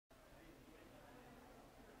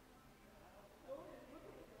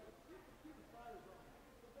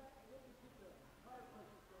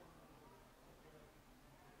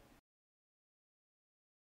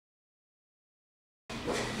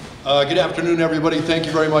Good afternoon, everybody. Thank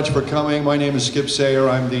you very much for coming. My name is Skip Sayer.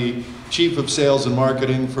 I'm the Chief of Sales and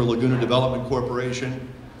Marketing for Laguna Development Corporation.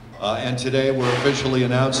 And today we're officially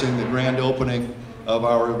announcing the grand opening of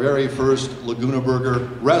our very first Laguna Burger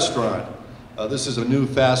restaurant. This is a new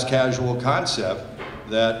fast casual concept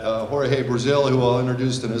that Jorge Brazil, who I'll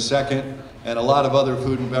introduce in a second, and a lot of other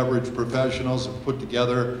food and beverage professionals have put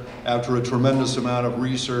together after a tremendous amount of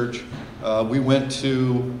research. We went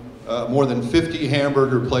to more than 50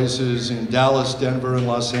 hamburger places in Dallas, Denver, and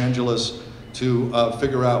Los Angeles to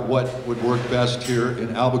figure out what would work best here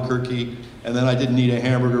in Albuquerque. And then I didn't eat a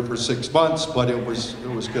hamburger for 6 months, but it was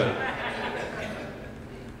good.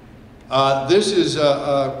 This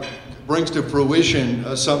brings to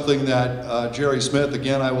fruition something that Jerry Smith,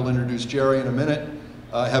 again I will introduce Jerry in a minute,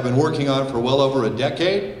 have been working on for well over a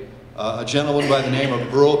decade. A gentleman by the name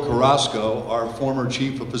of Earl Carrasco, our former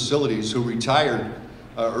chief of facilities who retired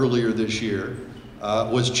earlier this year,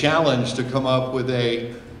 was challenged to come up with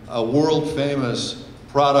a world famous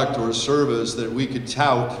product or service that we could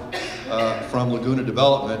tout from Laguna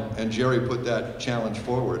Development, and Jerry put that challenge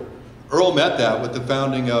forward. Earl met that with the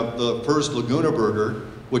founding of the first Laguna Burger,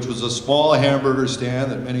 which was a small hamburger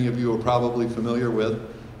stand that many of you are probably familiar with,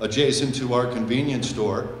 adjacent to our convenience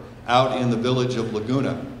store out in the village of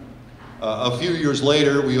Laguna. A few years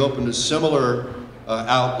later, we opened a similar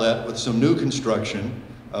outlet with some new construction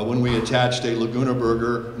when we attached a Laguna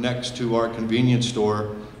Burger next to our convenience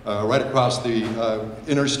store right across the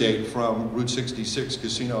interstate from Route 66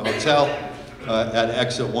 Casino Hotel at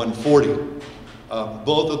exit 140.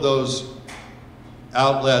 Both of those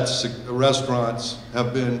outlets, restaurants,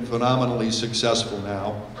 have been phenomenally successful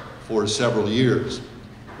now for several years.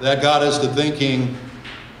 That got us to thinking,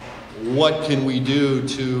 what can we do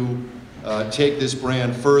to take this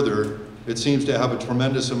brand further? It seems to have a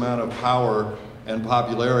tremendous amount of power and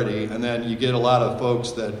popularity, and then you get a lot of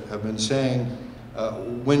folks that have been saying,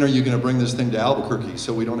 when are you going to bring this thing to Albuquerque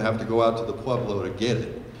so we don't have to go out to the Pueblo to get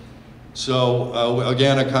it? So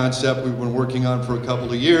again, a concept we've been working on for a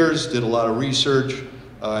couple of years, did a lot of research,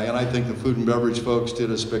 and I think the food and beverage folks did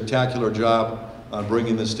a spectacular job on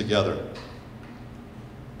bringing this together.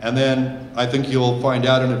 And then I think you'll find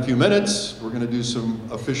out in a few minutes, we're going to do some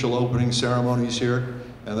official opening ceremonies here.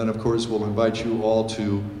 And then, of course, we'll invite you all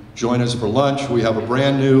to join us for lunch. We have a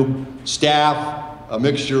brand new staff, a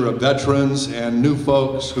mixture of veterans and new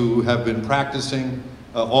folks who have been practicing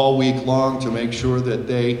all week long to make sure that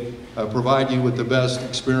they provide you with the best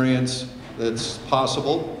experience that's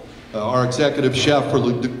possible. Our executive chef for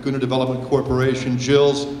Laguna Development Corporation,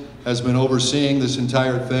 Jills, has been overseeing this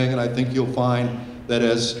entire thing, and I think you'll find that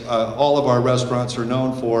as all of our restaurants are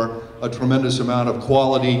known for, a tremendous amount of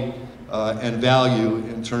quality and value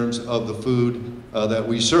in terms of the food that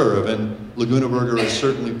we serve, and Laguna Burger is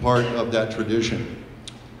certainly part of that tradition.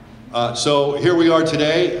 So here we are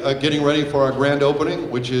today, getting ready for our grand opening,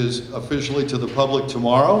 which is officially to the public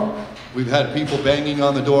tomorrow. We've had people banging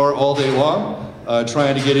on the door all day long,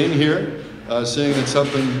 trying to get in here, saying that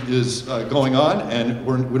something is going on, and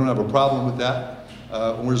we don't have a problem with that.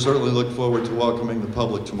 We certainly look forward to welcoming the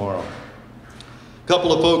public tomorrow. A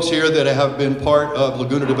couple of folks here that have been part of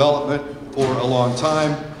Laguna Development for a long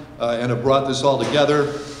time and have brought this all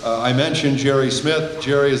together. I mentioned Jerry Smith.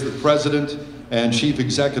 Jerry is the president and chief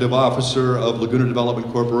executive officer of Laguna Development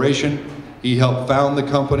Corporation. He helped found the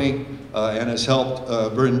company and has helped,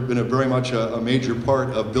 been very much a major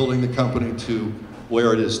part of building the company to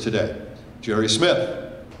where it is today. Jerry Smith.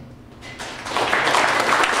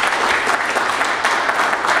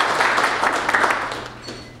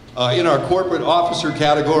 In our corporate officer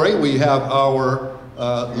category, we have our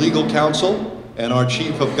legal counsel and our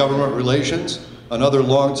chief of government relations, another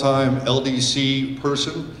longtime LDC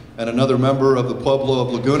person, and another member of the Pueblo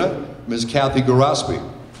of Laguna, Ms. Kathy Garaspi.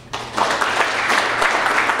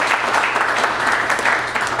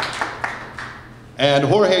 And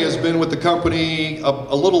Jorge has been with the company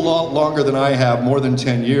a little longer than I have, more than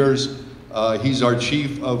 10 years. He's our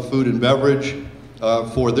chief of food and beverage.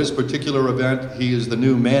 For this particular event, he is the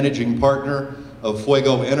new managing partner of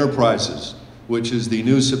Fuego Enterprises, which is the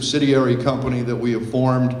new subsidiary company that we have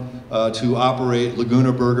formed to operate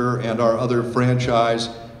Laguna Burger and our other franchise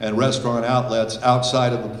and restaurant outlets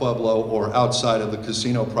outside of the Pueblo or outside of the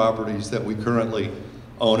casino properties that we currently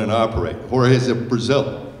own and operate. Jorge is in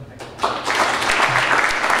Brazil.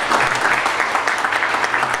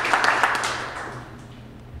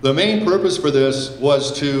 The main purpose for this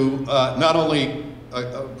was to not only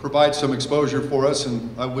provide some exposure for us,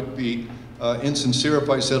 and I would be insincere if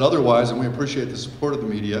I said otherwise, and we appreciate the support of the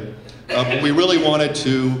media, but we really wanted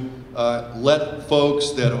to let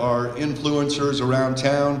folks that are influencers around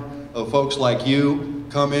town, folks like you,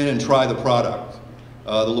 come in and try the product.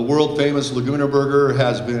 The World Famous Laguna Burger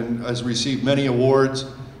has received many awards.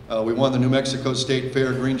 We won the New Mexico State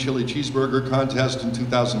Fair Green Chili Cheeseburger Contest in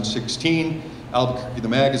 2016. Albuquerque, the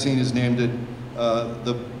magazine, has named it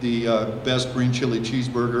the best green chili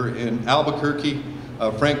cheeseburger in Albuquerque.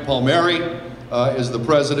 Frank Palmieri is the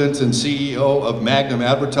president and CEO of Magnum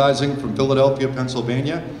Advertising from Philadelphia,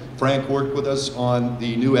 Pennsylvania. Frank worked with us on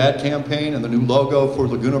the new ad campaign and the new logo for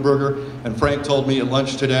Laguna Burger, and Frank told me at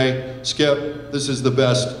lunch today, Skip, this is the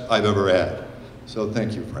best I've ever had. So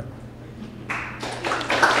thank you, Frank.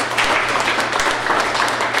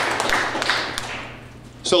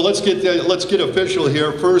 So let's get official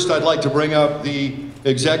here. First, I'd like to bring up the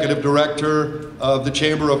Executive Director of the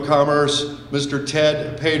Chamber of Commerce, Mr.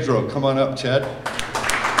 Ted Pedro. Come on up, Ted.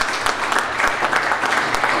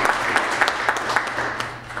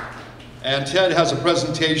 And Ted has a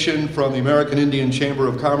presentation from the American Indian Chamber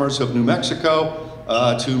of Commerce of New Mexico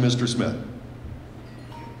to Mr. Smith.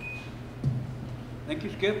 Thank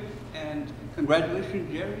you, Skip, and congratulations,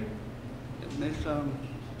 Jerry, Miss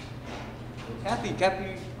Kathy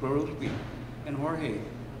Grosby, and Jorge.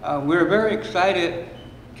 We're very excited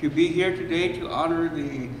to be here today to honor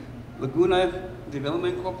the Laguna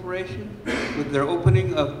Development Corporation with their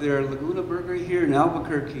opening of their Laguna Burger here in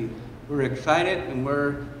Albuquerque. We're excited and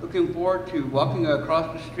we're looking forward to walking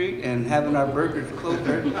across the street and having our burgers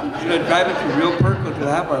closer instead of driving to Rio Perco to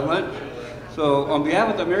have our lunch. So on behalf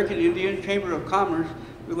of the American Indian Chamber of Commerce,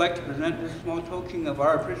 we'd like to present this small token of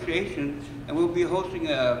our appreciation, and we'll be hosting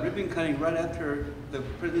a ribbon cutting right after the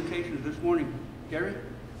presentations this morning. Gary?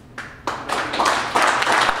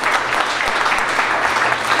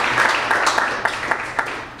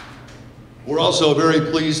 We're also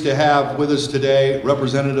very pleased to have with us today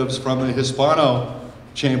representatives from the Hispano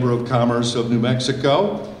Chamber of Commerce of New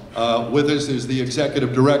Mexico. With us is the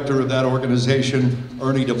Executive Director of that organization,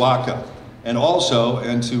 Ernie DeBaca. And also,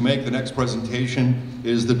 and to make the next presentation,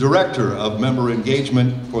 is the Director of Member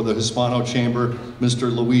Engagement for the Hispano Chamber,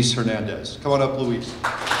 Mr. Luis Hernandez. Come on up, Luis.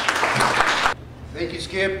 Thank you,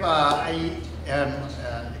 Skip. I am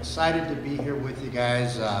excited to be here with you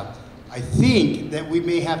guys. I think that we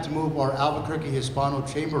may have to move our Albuquerque Hispano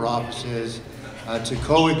Chamber offices to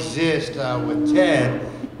coexist with Ted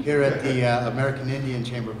here at the American Indian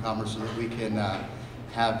Chamber of Commerce so that we can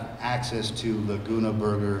have access to Laguna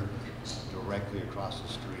Burger directly across the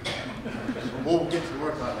street. We'll get to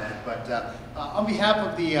work on that. But on behalf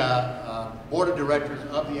of the Board of Directors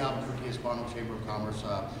of the Albuquerque Hispano Chamber of Commerce,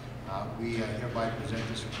 we hereby present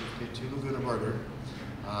this certificate to Laguna Burger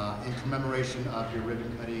in commemoration of your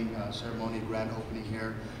ribbon cutting ceremony, grand opening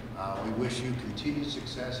here. We wish you continued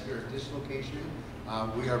success here at this location.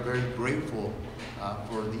 We are very grateful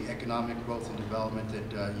for the economic growth and development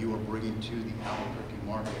that you are bringing to the Albuquerque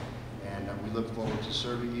market. And we look forward to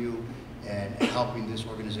serving you and helping this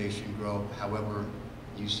organization grow however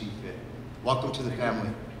you see fit. Welcome to the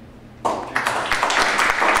family.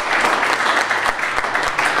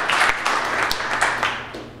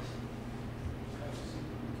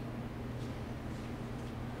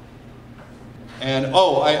 And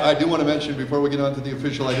I do want to mention before we get on to the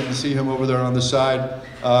official, I didn't see him over there on the side.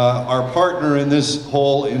 Our partner in this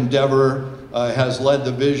whole endeavor has led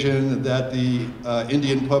the vision that the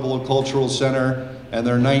Indian Pueblo Cultural Center and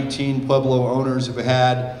their 19 Pueblo owners have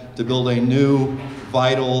had to build a new,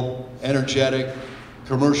 vital, energetic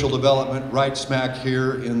commercial development right smack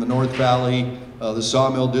here in the North Valley, the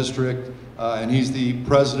Sawmill District. And he's the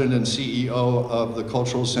president and CEO of the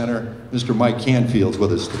Cultural Center. Mr. Mike Canfield's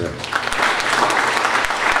with us today.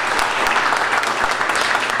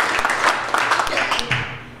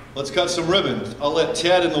 Let's cut some ribbons. I'll let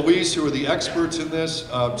Ted and Luis, who are the experts in this,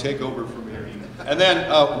 take over from here. And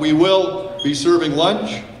then we will be serving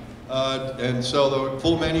lunch, and so the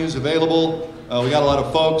full menu is available. We got a lot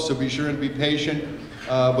of folks, so be sure and be patient.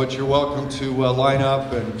 But you're welcome to line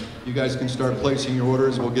up, and you guys can start placing your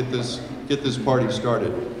orders. We'll get this party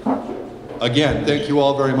started. Again, thank you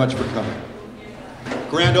all very much for coming.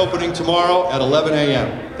 Grand opening tomorrow at 11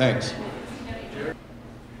 a.m. Thanks.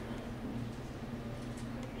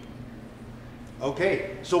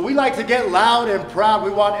 Okay, so we like to get loud and proud. We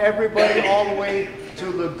want everybody all the way to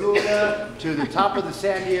Laguna, to the top of the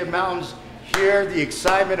Sandia Mountains, hear the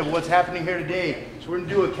excitement of what's happening here today. So we're gonna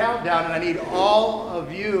do a countdown, and I need all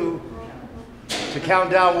of you to count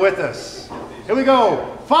down with us. Here we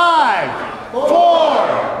go. 5,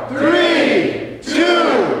 4, 3,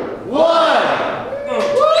 2, 1.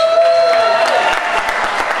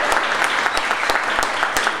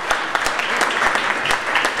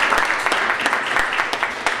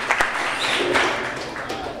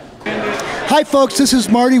 Hi folks, this is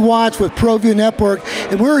Marty Watts with ProView Network,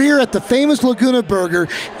 and we're here at the famous Laguna Burger.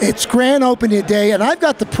 It's grand opening day, and I've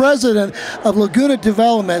got the president of Laguna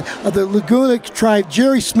Development of the Laguna Tribe,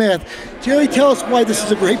 Jerry Smith. Jerry, tell us why this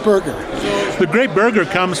is a great burger. The great burger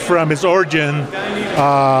comes from its origin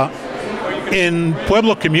in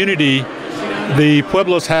Pueblo community. The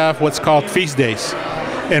Pueblos have what's called feast days.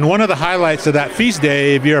 And one of the highlights of that feast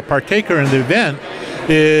day, if you're a partaker in the event,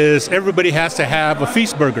 is everybody has to have a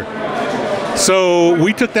feast burger. So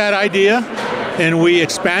we took that idea and we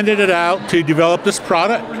expanded it out to develop this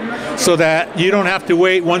product so that you don't have to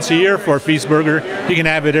wait once a year for a feast burger. You can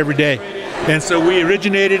have it every day. And so we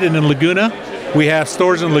originated in Laguna. We have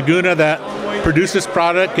stores in Laguna that produce this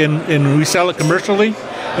product and we sell it commercially.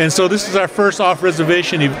 And so this is our first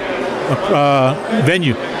off-reservation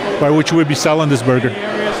venue by which we'll be selling this burger.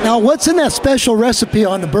 Now, what's in that special recipe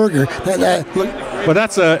on the burger? Well,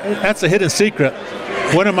 that's a hidden secret.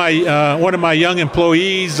 One of my young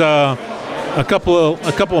employees, a couple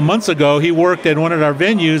of months ago, he worked at one of our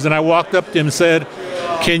venues, and I walked up to him and said,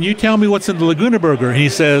 "Can you tell me what's in the Laguna Burger?" And he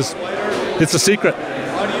says, "It's a secret."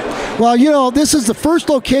 Well, you know, this is the first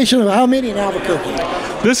location of how many in Albuquerque?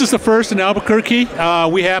 This is the first in Albuquerque.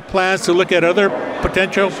 We have plans to look at other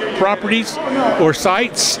potential properties or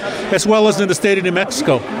sites, as well as in the state of New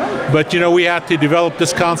Mexico. But, you know, we have to develop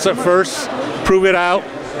this concept first, prove it out,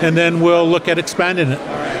 and then we'll look at expanding it.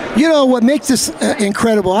 You know, what makes this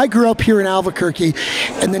incredible, I grew up here in Albuquerque,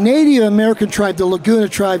 and the Native American tribe, the Laguna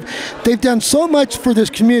tribe, they've done so much for this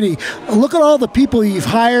community. Look at all the people you've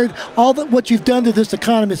hired, what you've done to this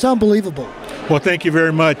economy. It's unbelievable. Well, thank you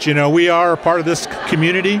very much. You know, we are a part of this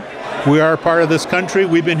community. We are a part of this country.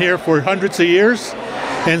 We've been here for hundreds of years.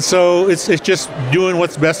 And so it's just doing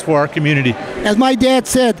what's best for our community. As my dad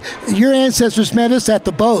said, your ancestors met us at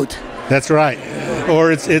the boat. That's right.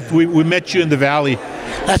 Or we met you in the valley.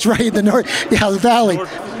 That's right, in the north, yeah, the valley.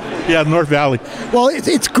 Yeah, North Valley. Well,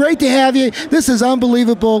 it's great to have you. This is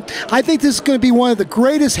unbelievable. I think this is going to be one of the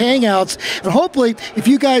greatest hangouts. And hopefully, if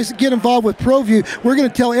you guys get involved with ProView, we're going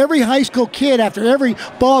to tell every high school kid after every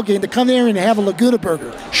ball game to come there and have a Laguna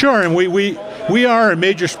Burger. Sure, and we are a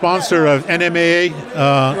major sponsor of NMAA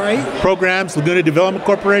programs, Laguna Development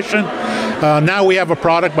Corporation. Now we have a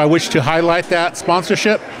product by which to highlight that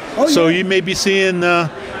sponsorship. Oh, yeah. So you may be seeing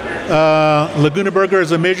Laguna Burger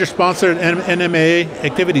is a major sponsor of NMAA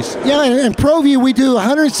activities. Yeah, and ProView, we do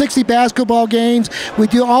 160 basketball games. We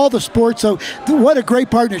do all the sports, so what a great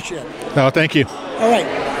partnership. Oh, thank you. All right.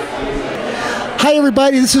 Hi,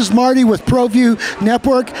 everybody. This is Marty with ProView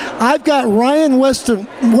Network. I've got Ryan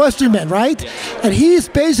Westerman, right? And he's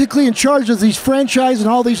basically in charge of these franchises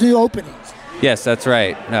and all these new openings. Yes, that's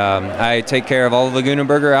right. I take care of all the Laguna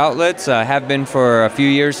Burger outlets. I have been for a few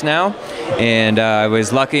years now, and I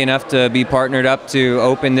was lucky enough to be partnered up to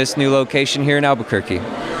open this new location here in Albuquerque.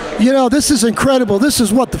 You know, this is incredible. This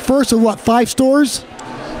is what, the first of what, 5 stores?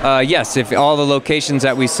 Yes, if all the locations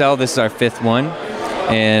that we sell, this is our 5th one.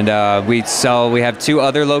 And we have 2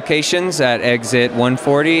 other locations at exit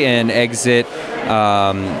 140 and exit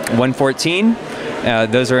 114.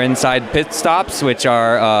 Those are inside pit stops, which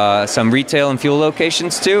are some retail and fuel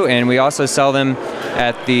locations too, and we also sell them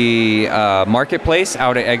at the marketplace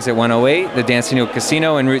out at exit 108, the Dancing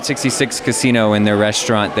Casino, and Route 66 Casino in their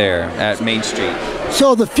restaurant there at Main Street.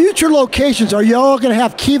 So the future locations, are you all going to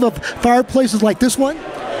have Kiva fireplaces like this one?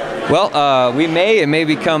 Well, it may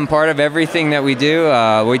become part of everything that we do.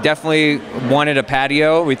 We definitely wanted a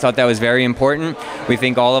patio. We thought that was very important. We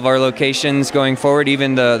think all of our locations going forward,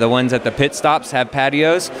 even the ones at the pit stops, have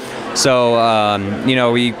patios. So, you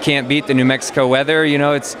know, we can't beat the New Mexico weather. You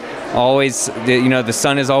know, it's always, the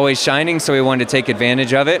sun is always shining, so we wanted to take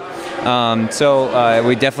advantage of it. So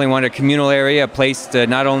we definitely want a communal area, a place to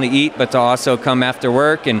not only eat, but to also come after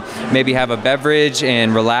work and maybe have a beverage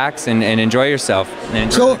and relax and enjoy yourself. And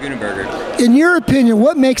enjoy Laguna Burger. In your opinion,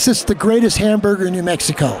 what makes this the greatest hamburger in New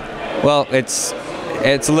Mexico? Well, it's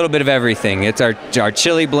a little bit of everything. It's our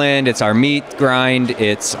chili blend, it's our meat grind,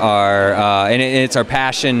 it's our it's our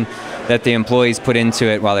passion that the employees put into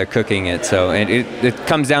it while they're cooking it. So it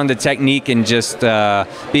comes down to technique and just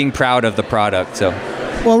being proud of the product. So.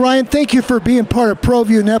 Well, Ryan, thank you for being part of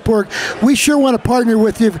ProView Network. We sure want to partner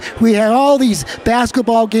with you. We have all these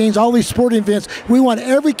basketball games, all these sporting events. We want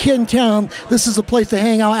every kid in town, this is a place to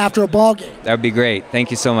hang out after a ball game. That would be great.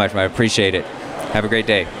 Thank you so much. I appreciate it. Have a great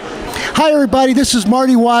day. Hi, everybody. This is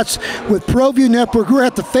Marty Watts with ProView Network. We're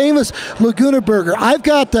at the famous Laguna Burger. I've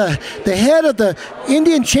got the head of the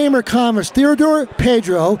Indian Chamber of Commerce, Theodore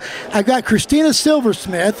Pedro. I've got Christina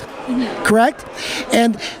Silversmith, correct?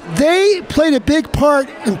 And they played a big part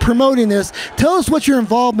in promoting this. Tell us what's your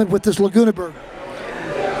involvement with this Laguna Burger.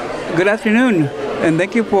 Good afternoon, and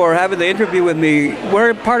thank you for having the interview with me.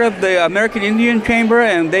 We're part of the American Indian Chamber,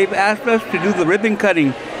 and they've asked us to do the ribbon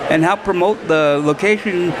cutting and help promote the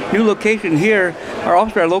location, new location here. Our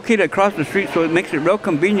offices are located across the street, so it makes it real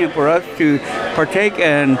convenient for us to partake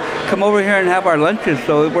and come over here and have our lunches.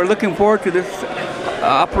 So we're looking forward to this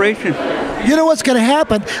operation. You know what's going to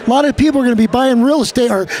happen? A lot of people are going to be buying real estate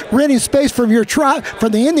or renting space from your tribe,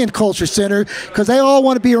 from the Indian Culture Center, because they all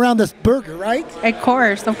want to be around this burger, right? Of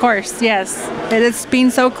course, yes. It's been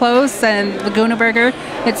so close, and Laguna Burger,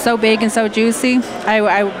 it's so big and so juicy.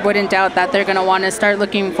 I wouldn't doubt that they're going to want to start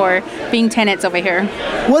looking for being tenants over here.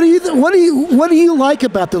 What do you like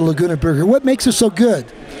about the Laguna Burger? What makes it so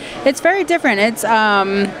good? It's very different.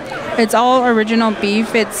 It's all original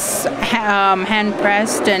beef. It's hand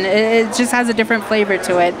pressed, and it just has a different flavor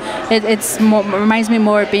to it. It reminds me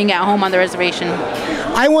more of being at home on the reservation.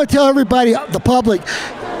 I want to tell everybody, the public,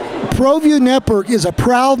 ProView Network is a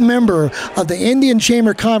proud member of the Indian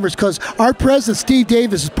Chamber of Commerce because our president, Steve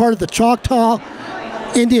Davis, is part of the Choctaw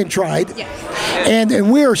Indian tribe. Yes.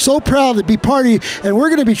 And we are so proud to be part of it, and we're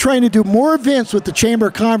going to be trying to do more events with the Chamber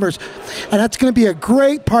of Commerce, and that's going to be a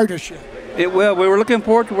great partnership. It will. We were looking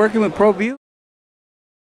forward to working with ProView.